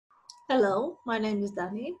Hello, my name is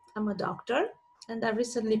Dani. I'm a doctor and I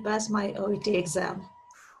recently passed my OET exam.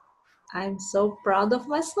 I'm so proud of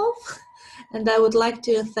myself and I would like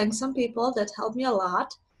to thank some people that helped me a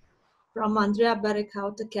lot from Andrea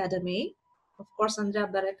Berekaut Academy. Of course, Andrea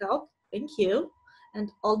Berekaut, thank you.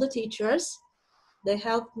 And all the teachers, they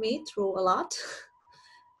helped me through a lot.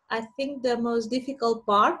 I think the most difficult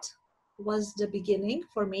part was the beginning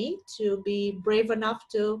for me to be brave enough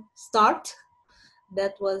to start.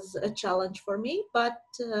 That was a challenge for me, but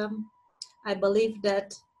I believe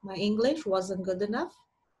that my English wasn't good enough,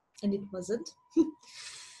 and it wasn't.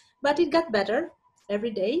 But it got better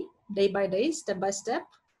every day by day, step by step,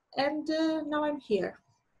 and now I'm here.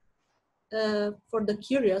 For the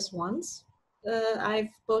curious ones,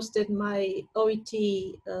 I've posted my OET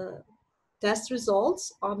test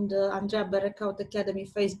results on the Andrea Berekaut Academy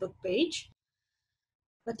Facebook page,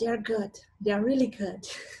 but they are good. They are really good.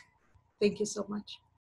 Thank you so much.